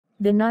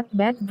The not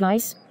bad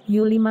guys,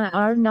 you lima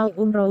are now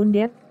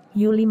ungrounded.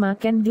 You lima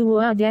can do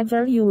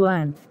whatever you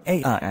want.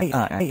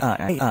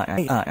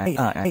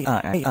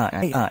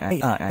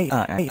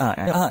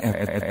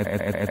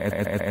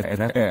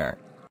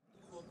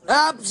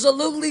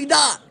 Absolutely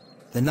not!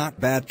 The not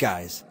bad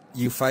guys,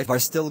 you five are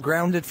still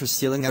grounded for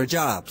stealing our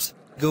jobs.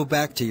 Go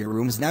back to your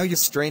rooms now, you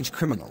strange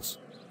criminals.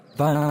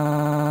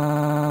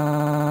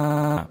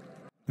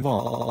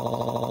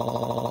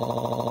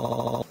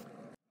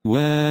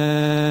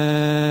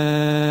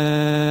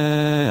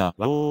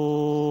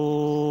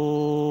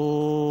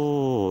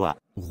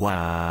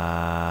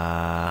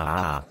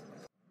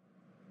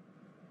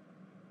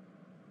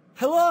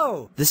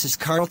 Hello! This is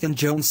Carlton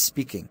Jones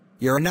speaking.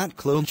 You're not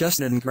clone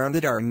Justin and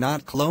grounded are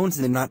not clones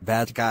and not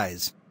bad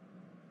guys.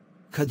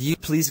 Could you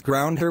please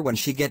ground her when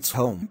she gets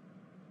home?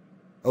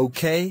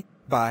 Okay,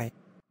 bye.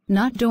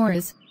 Not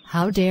Doris,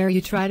 how dare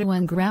you try to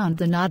unground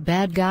the not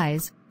bad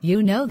guys?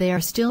 You know they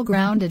are still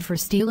grounded for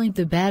stealing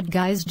the bad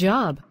guy's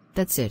job.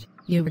 That's it,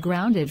 you're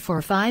grounded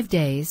for 5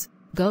 days.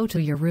 Go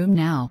to your room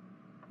now.